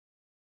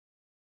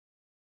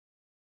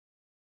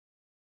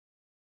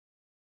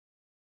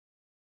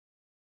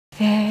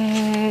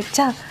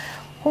じゃあ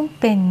本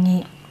編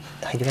に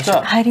入りまし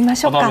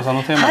ょうか。渡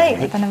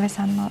辺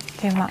さんの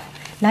テーマ、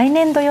来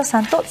年度予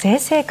算と税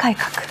制改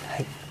革。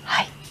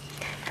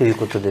という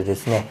ことでで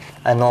すね、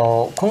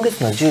今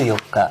月の14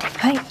日、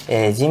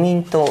自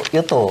民党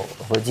与党、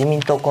自民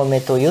党公明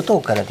党与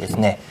党からです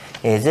ね、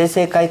税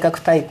制改革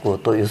大綱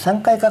と予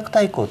算改革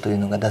大綱という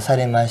のが出さ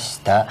れまし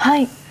た。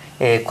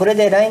これ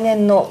で来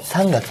年の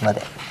3月ま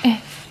で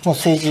もう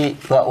政治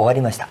は終わ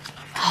りました。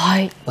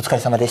お疲れ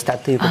様でした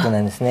ということな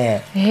んです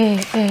ね。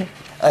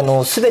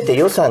全て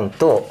予算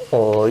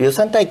と予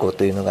算大綱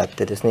というのがあっ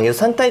てですね、予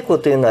算大綱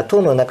というのは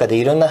党の中で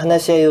いろんな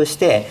話し合いをし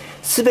て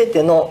全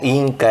ての委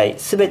員会、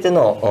全て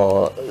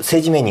の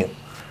政治メニュ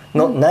ー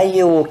の内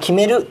容を決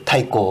める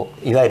大綱、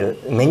いわゆる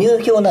メニュ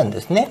ー表なんで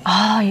すね。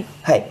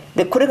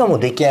でこれがもう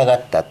出来上が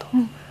ったと。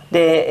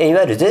でい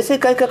わゆる税制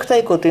改革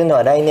大綱というの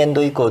は来年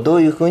度以降ど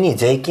ういうふうに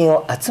税金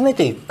を集め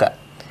ていくか。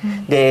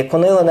でこ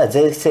のような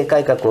税制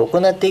改革を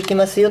行っていき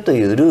ますよと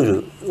いうルー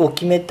ルを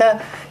決め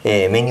た、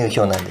メニュ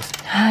ー表なんです。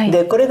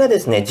でこれがで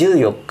すね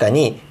14日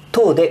に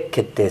党で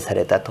決定さ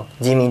れたと、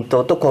自民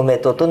党と公明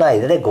党との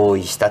間で合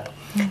意したと。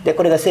で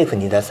これが政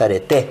府に出され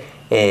て、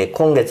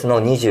今月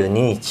の22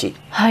日、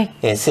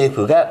政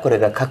府がこれ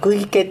が閣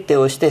議決定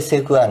をして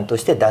政府案と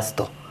して出す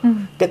と。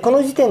でこ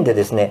の時点で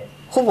ですね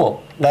ほぼ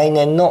来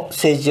年の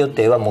政治予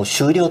定はもう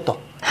終了と。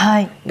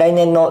来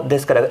年ので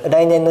すから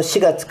来年の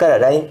4月か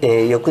ら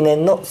翌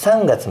年の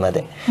3月ま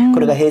で、こ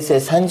れが平成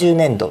30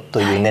年度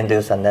という年度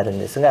予算になるん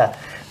ですが、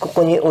こ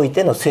こにおい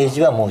ての政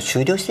治はもう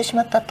終了してし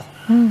まったと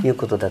いう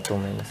ことだと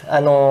思います。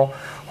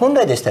本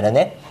来でしたら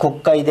ね、国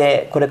会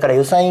でこれから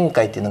予算委員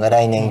会というのが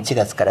来年1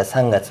月から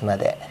3月ま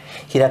で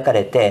開か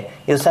れて、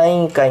予算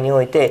委員会に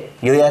おいて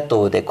与野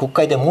党で国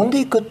会で揉ん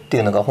でいくってい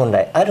うのが本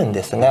来あるん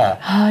ですが、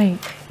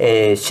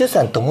衆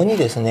参ともに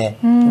ですね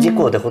自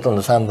公でほとん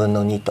ど3分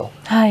の2と、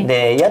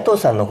で野党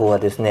さんの方は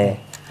ですね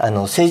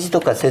政治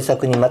とか政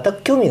策に全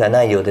く興味が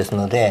ないようです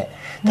ので、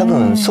多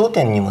分争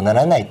点にもな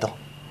らないと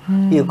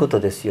いうこと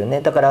ですよ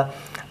ね。だから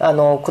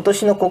今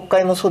年の国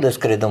会もそうです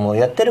けれども、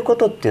やってるこ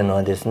とっていうの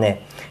はです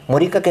ね、も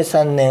りかけ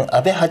3年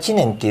安倍8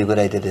年っていうぐ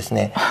らいでです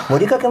ね、も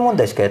りかけ問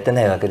題しかやって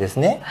ないわけです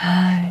ね。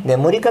で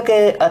もりか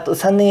けあと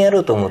3年やろ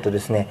うと思うとで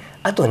すね、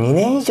あと2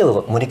年以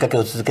上もりかけ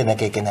を続けな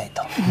きゃいけない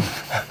と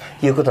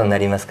いうことにな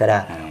りますか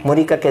ら、も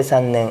りかけ3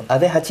年安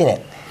倍8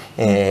年、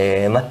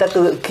全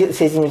く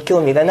政治に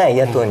興味がない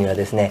野党には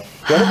ですね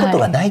やること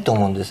がないと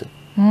思うんです。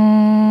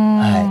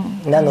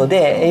なの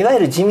でいわ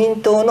ゆる自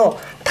民党の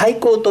大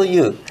綱とい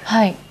う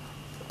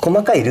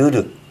細かいルー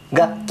ル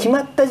が決ま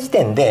った時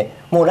点で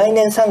もう来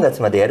年3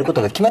月までやるこ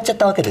とが決まっちゃっ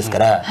たわけですか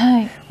ら、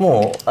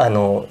も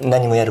う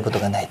何もやること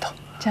がないと。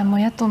じゃあもう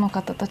野党の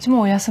方たち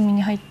もお休み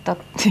に入ったっ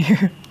てい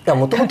う。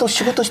もともと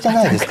仕事して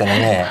ないですから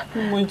ね。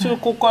もう一応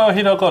国会は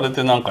開かれ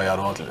て何かや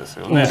るわけです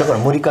よね。だから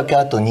もりかけ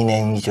あと2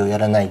年以上や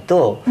らない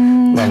と、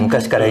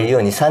昔から言うよ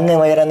うに3年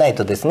はやらない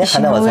とですね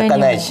花は咲か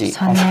ないし。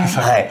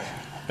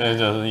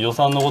じゃあ予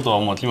算のことは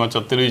もう決まっちゃ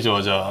ってる以上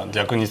は、じゃあ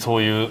逆にそ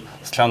ういう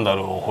スキャンダ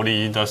ルを掘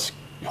り出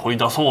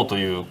そうと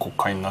いう国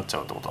会になっちゃ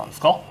うってことなんです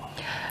か？っ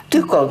て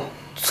いうか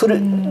それ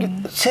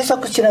政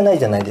策知らない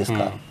じゃないです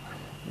か。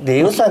で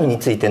予算に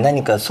ついて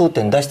何か争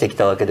点出してき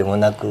たわけでも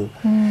なく、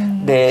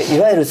でい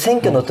わゆる選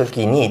挙の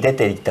時に出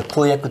ていった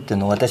公約っていう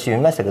のを私読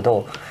みましたけ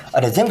ど、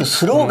あれ全部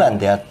スローガン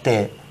であっ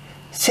て、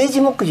政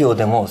治目標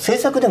でも政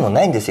策でも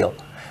ないんですよ。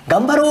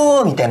頑張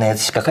ろうみたいなや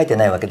つしか書いて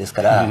ないわけです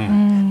から、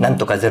なん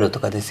とかゼロと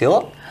かです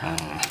よ。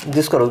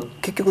ですから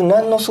結局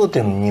何の争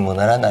点にも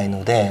ならない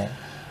ので、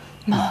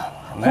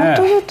本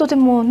当言うとで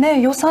も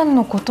ね、予算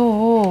のこと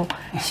を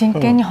真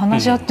剣に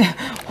話し合って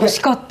欲し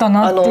かった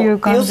なっていう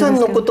感じですけど、予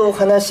算のことを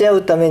話し合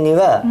うために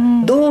は、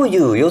どうい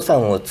う予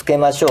算をつけ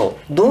ましょ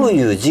う、どう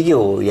いう事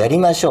業をやり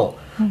ましょ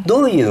う、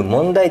どういう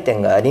問題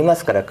点がありま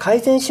すから改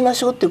善しま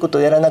しょうっていうこと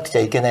をやらなくち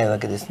ゃいけないわ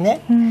けです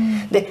ね。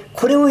で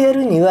これをや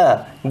るに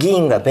は議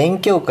員が勉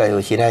強会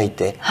を開い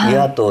て、与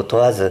野党問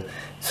わず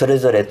それ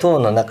ぞれ党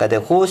の中で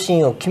方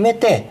針を決め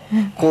て、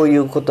こうい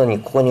うことに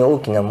ここに大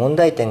きな問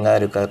題点があ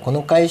るから、こ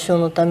の解消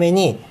のため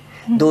に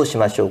どうし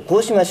ましょう、こ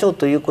うしましょう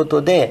というこ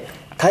とで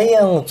対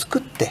案を作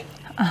って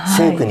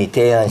政府に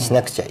提案し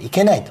なくちゃい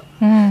けないと。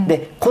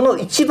でこの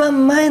一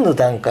番前の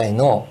段階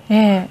の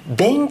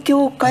勉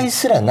強会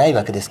すらない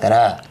わけですか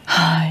ら、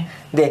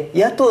で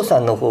野党さ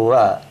んの方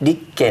は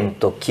立憲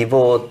と希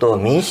望と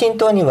民進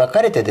党に分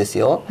かれてです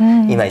よ、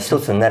今一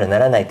つになるな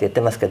らないと言って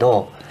ますけ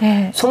ど、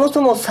そも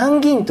そも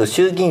参議院と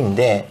衆議院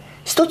で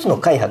一つの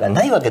会派が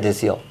ないわけで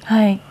すよ。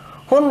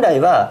本来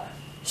は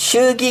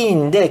衆議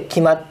院で決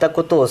まった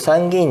ことを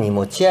参議院に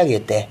持ち上げ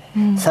て、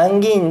参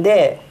議院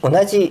で同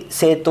じ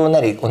政党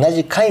なり同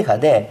じ会派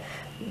で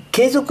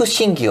継続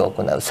審議を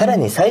行う、さら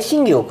に再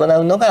審議を行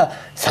うのが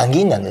参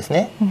議院なんです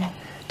ね。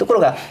ところ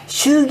が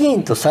衆議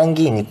院と参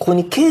議院にここ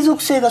に継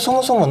続性がそ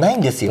もそもない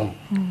んですよ。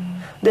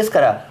ですか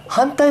ら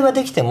反対は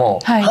できても、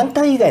反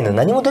対以外の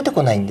何も出て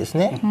こないんです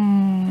ね。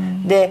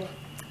で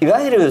い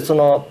わゆるそ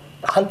の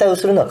反対を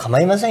するのは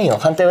構いませんよ、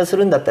反対はす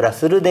るんだったら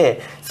する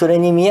で、それ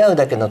に見合う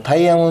だけの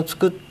対案を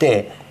作っ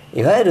て、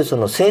いわゆるそ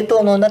の政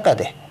党の中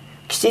で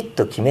きちっ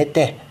と決め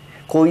て、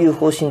こういう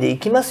方針でい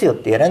きますよっ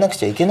てやらなく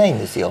ちゃいけないん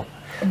ですよ。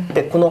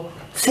でこの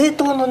政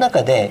党の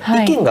中で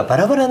意見がバ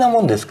ラバラな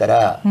もんですか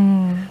ら、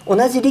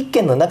同じ立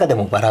憲の中で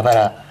もバラバ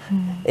ラ、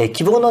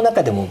希望の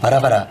中でもバラ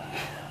バ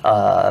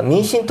ラ、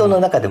民進党の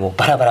中でも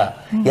バラバラ、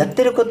やっ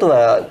てること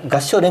は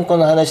合唱連行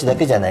の話だ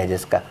けじゃないで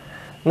すか。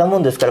なも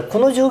んですから、こ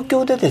の状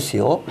況でです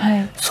よ、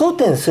争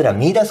点すら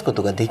見出すこ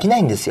とができな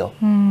いんですよ。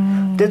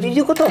でい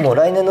うことはもう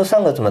来年の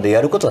3月までや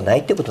ることはな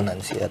いってことなん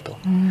ですよ。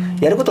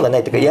やることがな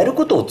いというか、やる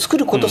ことを作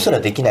ることすら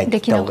できないって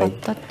言った方がい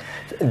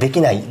い、でき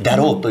ないだ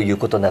ろうという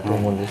ことだと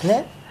思うんです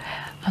ね。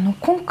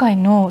今回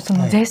のそ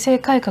の税制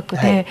改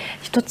革で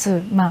一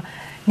つ、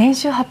年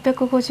収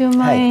850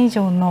万円以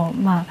上の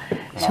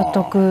所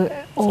得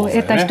を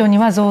得た人に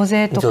は増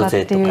税とかっ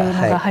ていう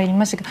のが入り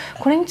ましたけど、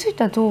これについ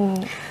てはどう？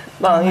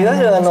いわゆ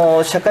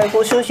る社会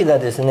保障費が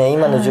ですね、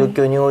今の状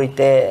況におい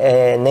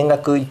て、年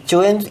額1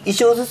兆円以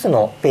上ずつ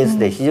のペース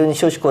で非常に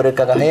少子高齢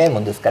化が早いも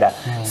んですから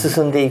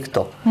進んでいく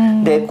と。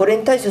でこれ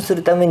に対処す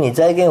るために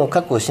財源を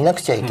確保しなく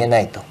ちゃいけな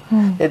いと。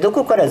でど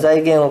こから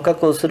財源を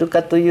確保する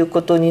かという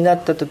ことにな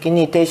った時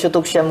に、低所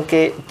得者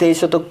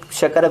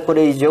からこ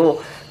れ以上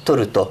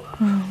取ると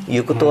い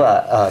うこと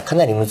はか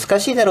なり難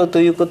しいだろう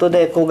ということ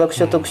で、高額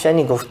所得者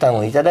にご負担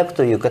をいただく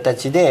という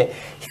形で、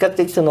比較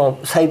的その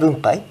再分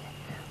配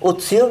を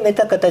強め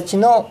た形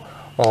の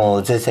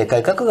税制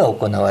改革が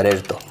行われ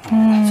ると。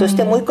そし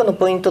てもう一個の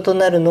ポイントと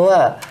なるの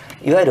は、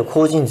いわゆる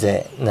法人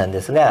税なんで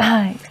すが、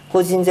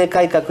法人税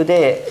改革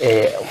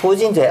で、法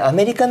人税ア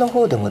メリカの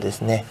方でもで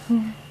すね、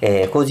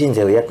法人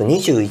税を約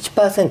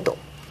 21%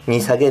 に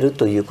下げる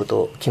ということ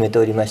を決めて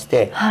おりまし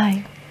て、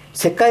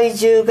世界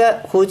中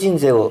が法人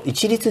税を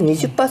一律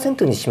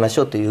 20% にしまし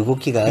ょうという動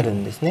きがある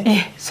んです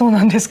ね。そう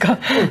なんですか。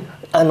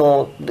パ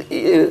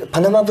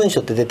ナマ文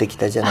書って出てき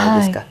たじゃない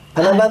ですか。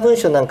パナマ文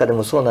書なんかで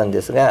もそうなん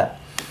ですが、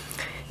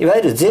いわ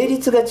ゆる税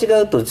率が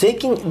違うと税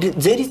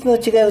率の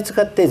違いを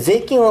使って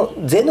税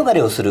逃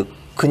れをする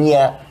国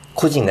や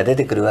個人が出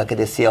てくるわけ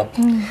ですよ。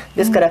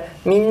ですから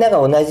みんな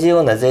が同じ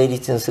ような税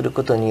率にする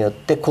ことによっ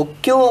て、国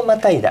境をま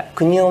たいだ、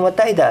国をま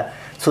たいだ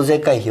租税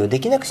回避をで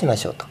きなくしま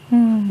しょうと。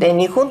で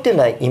日本っていう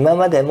のは今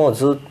までも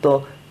ずっ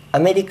とア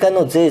メリカ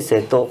の税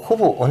制とほ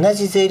ぼ同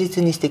じ税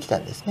率にしてきた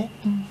んですね。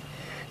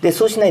で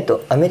そうしない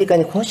とアメリカ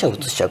に本社を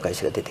移しちゃう会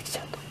社が出てきち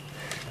ゃう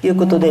という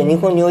ことで、日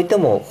本において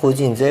も法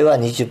人税は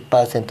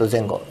 20%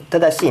 前後。た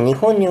だし日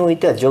本におい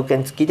ては条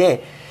件付き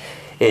で、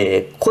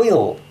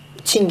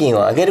賃金を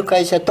上げる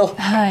会社と、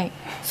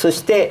そ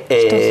し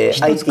て、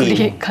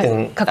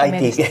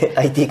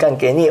IT 関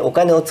係にお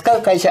金を使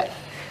う会社、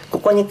こ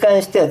こに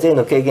関しては税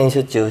の軽減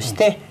措置をし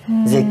て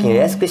税金を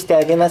安くして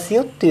あげます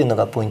よっていうの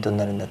がポイントに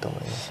なるんだと思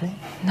いますね。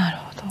なる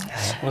ほど。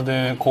そ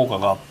れで効果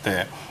があっ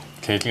て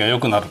景気が良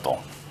くなると。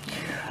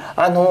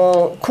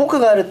効果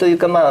があるという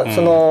か、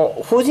その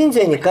法人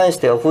税に関し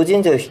ては法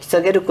人税を引き下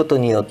げること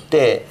によっ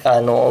て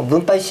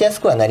分配しやす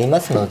くはなり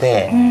ますの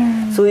で、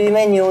そういう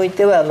面におい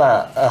て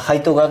は、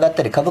配当が上がっ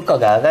たり株価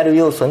が上がる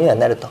要素には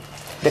なると。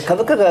で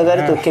株価が上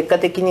がると結果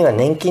的には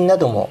年金な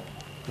ども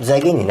財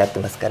源になって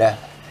ますから、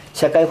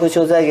社会保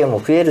障財源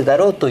も増えるだ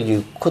ろうとい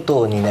うこ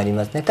とになり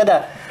ますね。た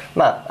だ、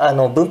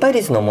分配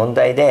率の問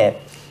題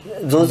で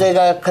増税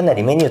がかな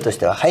りメニューとし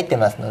ては入って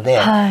ますの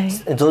で、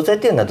増税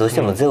というのはどうし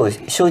ても消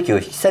費を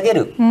引き下げ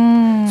る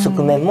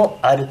側面も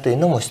あるという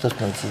のも一つ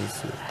の事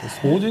実で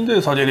すね。法人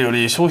税下げるよ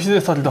り消費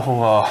税下げた方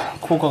が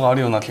効果があ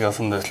るような気が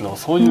するんですけど、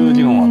そういう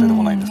議論は出て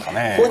こないんですか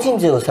ね。法人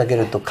税を下げ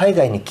ると海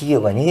外に企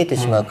業が逃げて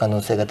しまう可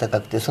能性が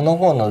高くて、そ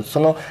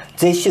の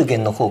税収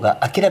減の方が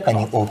明らか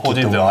に大きいと思う。法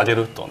人税を上げ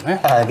ると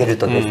ね、上げる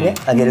とですね、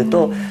上げる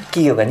と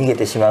企業が逃げ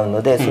てしまう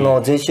ので、そ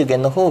の税収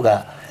減の方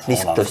がリ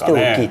スクとして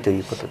大きいとい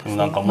うことですね。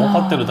なんか儲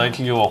かってる大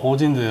企業は法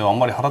人税をあん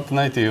まり払って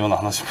ないというような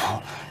話も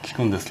聞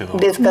くんですけど、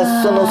ですか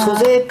らその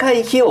租税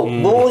回避を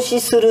防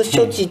止する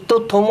処置と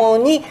とも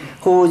に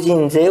法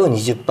人税を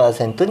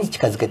 20% に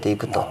近づけてい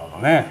くと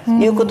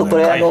いうこと。こ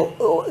れい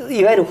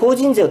わゆる法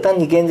人税を単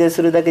に減税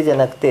するだけじゃ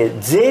なくて、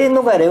税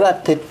逃れは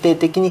徹底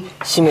的に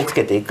締め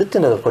付けていくって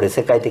いうのがこれ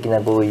世界的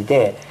な合意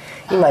で、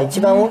今一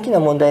番大きな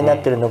問題になっ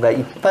ているのが、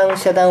一般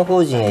社団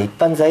法人や一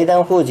般財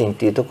団法人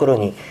というところ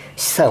に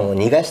資産を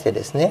逃がして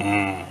です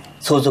ね、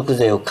相続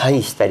税を回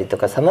避したりと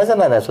か、さまざ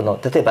まな例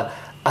えば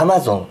アマ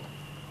ゾン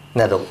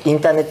などイン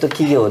ターネット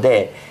企業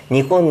で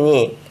日本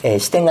に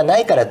支店がな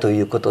いからと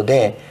いうこと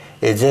で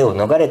税を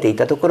逃れてい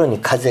たところに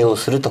課税を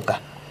するとか、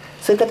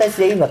そういう形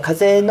で今課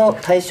税の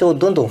対象を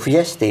どんどん増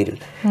やしている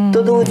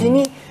と同時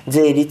に、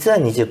税率は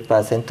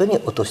 20% に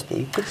落として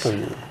いくと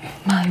いう。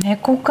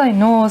今回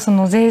のそ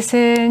の税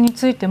制に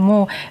ついて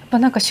もやっぱ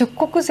なんか出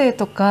国税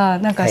とか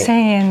1000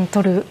円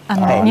取る、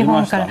日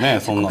本から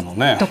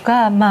と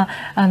か、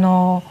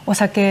お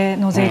酒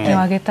の税金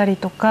を上げたり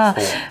とか、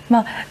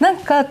なん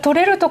か取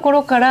れるとこ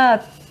ろか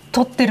ら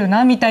取ってる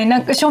なみたいな、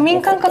庶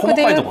民感覚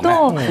でいう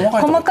と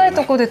細かい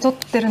ところで取っ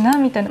てるな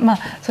みたいな、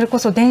それこ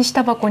そ電子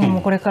タバコに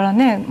もこれから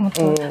ね、もっ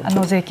と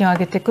税金を上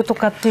げていくと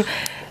かっていう、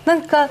な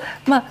んか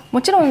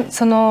もちろん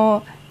そ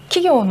の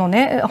企業の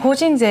ね法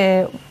人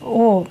税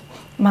を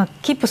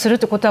キープする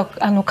ということ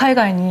は海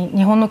外に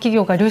日本の企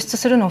業が流出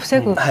するのを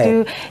防ぐと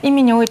いう意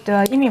味において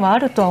は意味はあ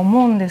るとは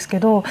思うんですけ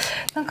ど、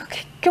なんか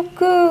結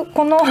局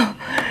この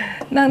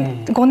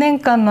5年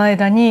間の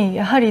間に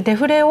やはりデ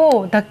フレ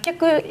を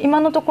今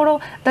のとこ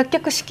ろ脱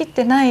却しきっ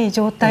てない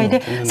状態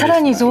で、さら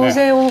に増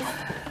税を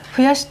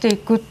増やしてい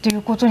くってい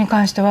うことに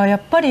関してはや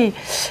っぱり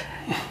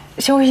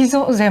消費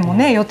増税も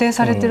ね予定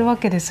されてるわ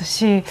けです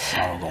し、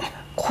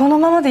この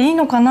ままでいい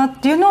のかなっ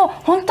ていうのを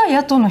本当は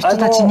野党の人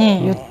たち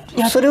に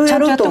それをや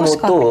ろうと思う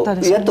と、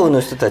野党の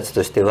人たち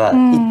としては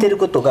言ってる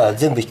ことが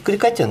全部ひっくり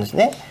返っちゃうんです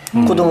ね。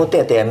子ども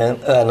手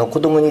当子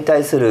どもに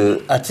対す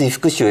る厚い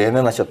福祉をや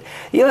めましょう。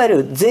いわゆ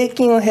る税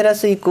金を減ら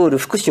すイコール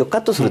福祉をカ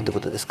ットするってこ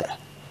とですから、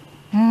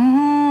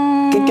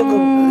結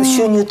局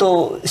収入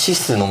と支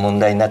出の問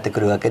題になってく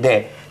るわけ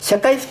で、社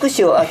会福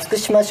祉を厚く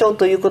しましょう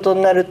ということ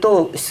になる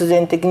と必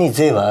然的に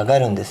税は上が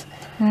るんです。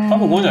多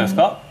分こうじゃないです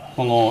か。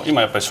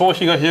今やっぱり消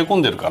費が冷え込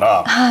んでるか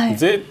ら、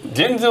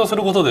減税をす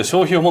ることで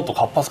消費をもっと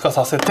活発化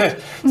させて、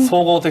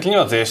総合的に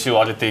は税収を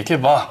上げていけ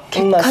ば、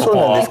そう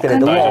なんですけれ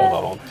ども、大丈夫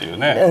だろうっていう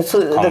ね。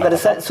だから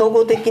総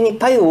合的に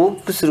パイを大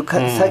きくする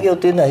作業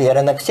というのはや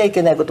らなくちゃい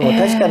けないことも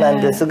確かな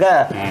んです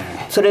が、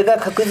それが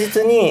確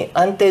実に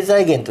安定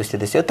財源として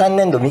ですよ、単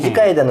年度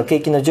短い間の景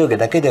気の上下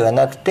だけでは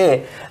なく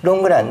て、ロ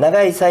ングラン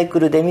長いサイク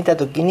ルで見た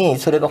時に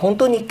それが本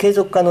当に継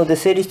続可能で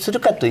成立する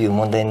かという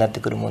問題になっ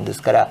てくるもんで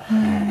すから、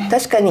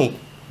確かに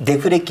デ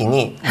フレ期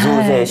に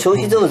増税、消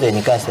費増税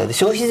に関しては、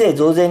消費税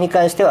増税に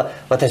関しては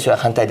私は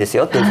反対です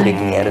よ、デフレ期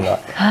にやるのは。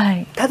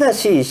ただ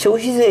し消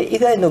費税以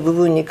外の部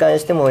分に関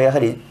してもやは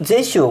り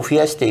税収を増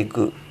やしてい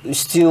く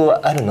必要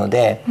はあるの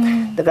で、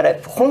だから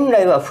本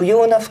来は不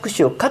要な福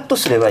祉をカット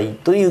すればいい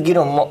という議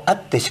論もあ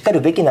ってしかる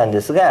べきなんで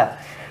すが、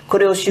こ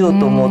れをしよう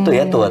と思うと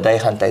野党は大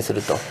反対す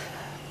ると。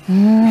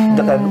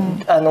だから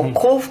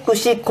高福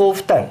祉高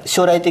負担、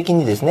将来的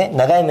にですね、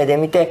長い目で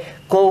見て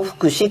高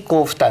福祉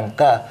高負担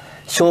か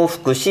小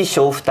福祉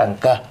小負担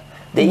か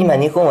で、今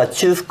日本は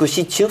中福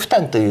祉中負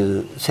担とい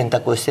う選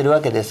択をしているわ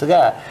けです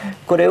が、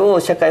これを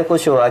社会保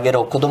障を上げ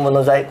ろ、子ど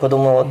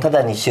もをタ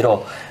ダにし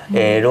ろ、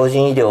老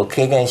人医療を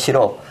軽減し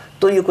ろ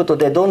ということ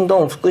でどん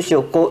どん福祉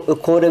を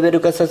高レベル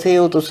化させ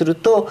ようとする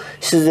と、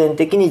必然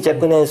的に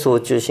若年層を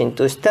中心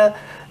とした、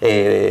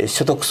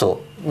所得層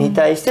に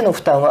対しての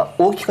負担は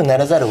大きくな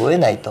らざるを得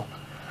ないと。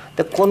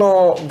でこ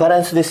のバラ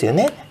ンスですよ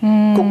ね。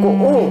ここ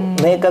を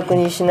明確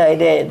にしない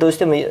で、どうし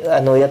ても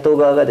野党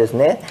側がです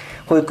ね、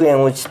保育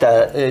園落ち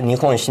た日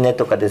本死ね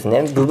とかです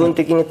ね、部分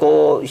的に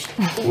こ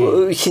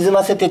う沈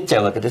ませていっちゃ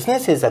うわけですね、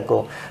政策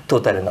をト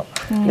ータルの。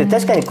で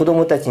確かに子ど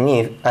もたち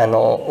に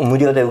無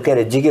料で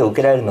授業を受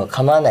けられるのは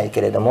構わない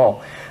けれど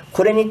も、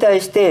これに対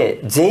し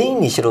て全員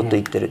にしろと言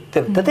ってる。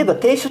例えば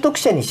低所得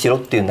者にしろっ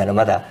ていうなら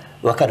まだ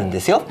分かるんで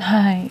すよ。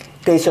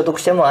低所得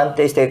者も安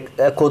定して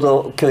高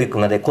等教育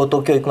まで受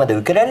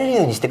けられる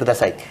ようにしてくだ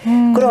さい。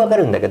これは分か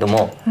るんだけど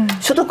も、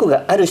所得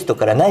がある人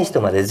からない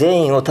人まで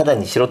全員をタダ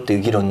にしろっていう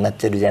議論になっ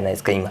てるじゃないで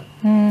すか今。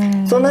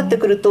そうなって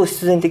くると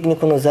必然的に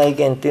この財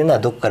源っていうのは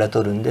どこから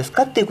取るんです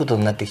かっていうこと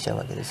になってきちゃう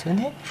わけですよ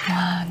ね。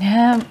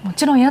も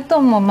ちろん野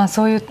党も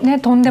そういうね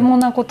とんでも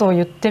なことを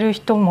言ってる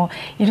人も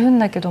いるん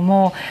だけど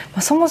も、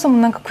そもそも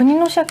なんか国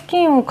の借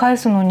金を返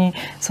すのに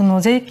そ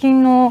の税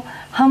金の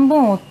半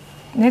分を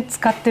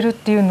使ってるっ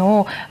ていう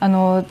の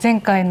を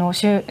前回の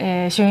衆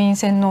院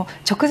選の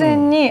直前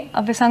に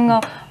安倍さん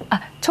が、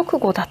直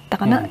後だった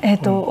かな、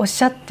おっ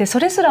しゃって、そ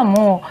れすら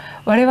も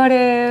我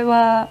々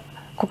は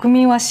国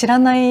民は知ら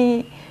な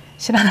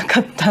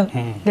かった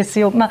です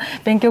よ。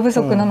勉強不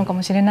足なのか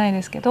もしれない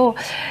ですけど、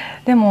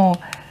でも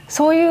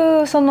そう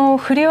いうその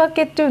振り分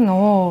けっていうの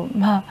を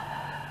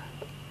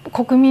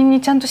国民に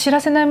ちゃんと知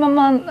らせないま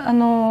ま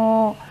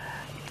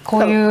こ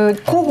ういう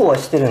広報は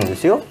してるんで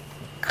すよ。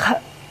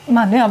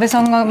安倍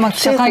さんが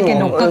記者会見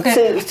でお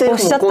っ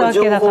しゃったわ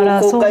けだか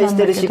ら、公開し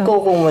てるし広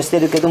報もして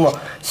るけども、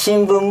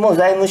新聞も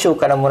財務省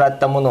からもらっ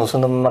たものをそ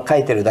のまま書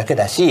いてるだけ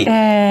だし、一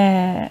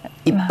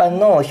般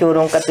の評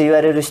論家と言わ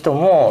れる人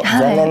も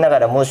残念なが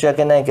ら申し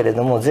訳ないけれ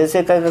ども、税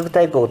制改革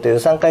大綱と予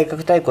算改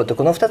革大綱と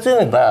この2つ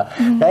読めば、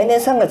来年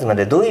3月ま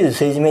でどういう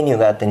政治メニュー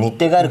があって日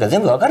程があるか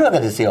全部わかるわけ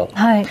ですよ。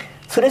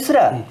それす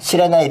ら知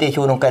らないで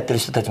評論家やってる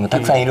人たちもた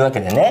くさんいるわけ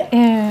でね、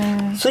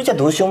それじゃ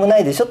どうしようもな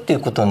いでしょってい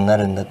うことにな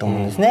るんだと思う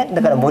んですね。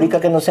だからもりか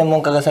けの専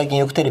門家が最近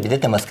よくテレビ出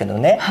てますけど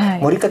ね、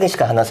もりかけし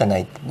か話せな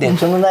いで、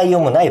その内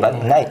容も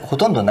ほ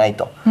とんどない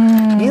と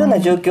いうような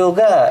状況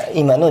が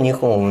今の日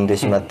本を生んで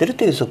しまっている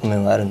という側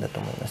面はあるんだ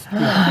と思います。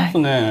一つ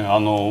ね、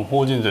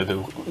法人税で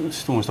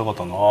質問したかっ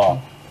たの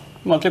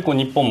は、結構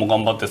日本も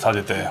頑張って下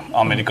げて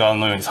アメリカ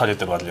のように下げ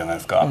てるわけじゃない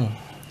ですか。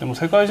でも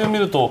世界中見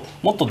ると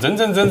もっと全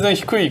然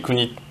低い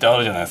国ってあ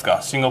るじゃないですか。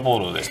シンガポ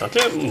ールでしたっ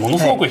け、もの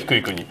すごく低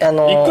い国、いくら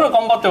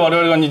頑張って我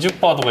々が 20%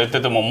 とか言って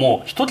ても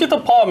もう1桁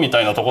パーみた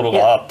いなところ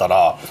があった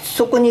ら、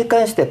そこに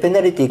関してはペナ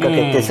ルティか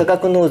けて差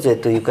額納税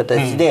という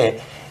形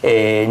で、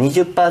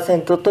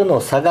20% と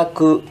の差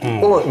額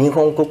を日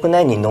本国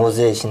内に納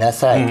税しな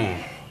さい、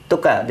と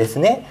かです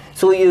ね、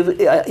そうい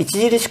う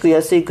著しく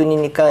安い国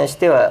に関し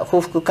ては報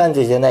復関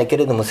税じゃないけ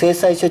れども制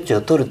裁処置を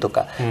取ると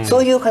か、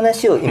そういう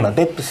話を今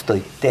ベップスと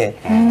いって、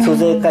租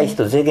税回避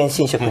と税源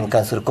侵食に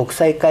関する国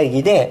際会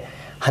議で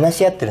話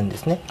し合ってるんで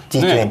すね、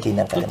G20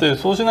 なんかでも。だって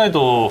そうしない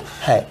と、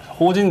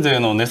法人税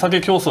の値下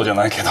げ競争じゃ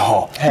ないけ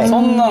ど、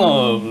そんな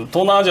の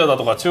東南アジアだ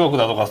とか中国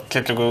だとか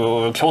結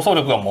局競争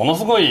力がもの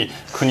すごい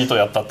国と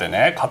やったって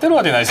ね、勝てる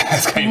わけないじゃないで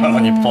すか今の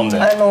日本で。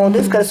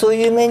ですからそう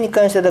いう面に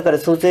関してはだから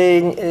租税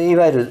い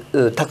わゆ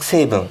るタク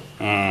成分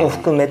を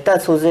含めた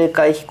租税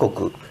回避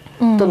国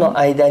との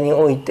間に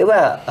おいて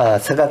は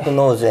差額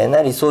納税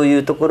なりそうい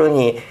うところ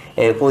に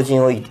法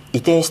人を移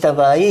転した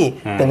場合ペ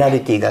ナ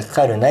ルティがか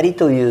かるなり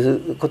とい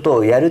うこと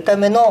をやるた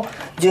めの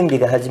準備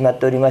が始まっ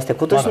ておりまして、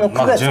今年の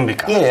9月、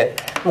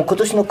もう今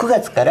年の9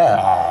月か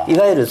らい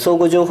わゆる相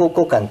互情報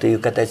交換という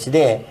形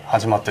で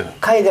始まってる。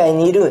海外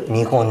にいる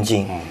日本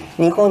人、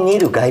日本にい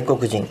る外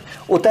国人、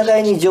お互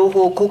いに情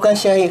報を交換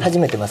し合い始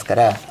めてますか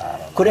ら、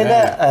これ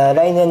が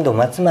来年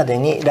の末まで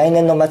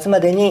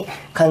に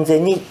完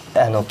全に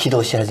起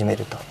動し始め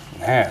ると。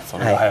ね、そ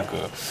れが早く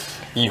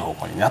いい方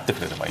向になって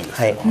くれればいいんで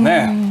すけど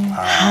ね。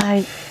は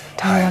い。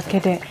というわけ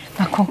で、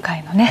今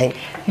回のね、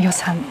予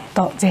算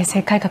と税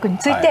制改革に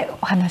ついて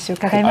お話を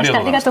伺いました。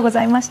ありがとうご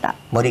ざいました。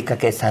もりか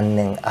け3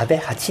年安倍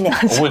8年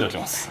覚えておき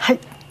ます。はい。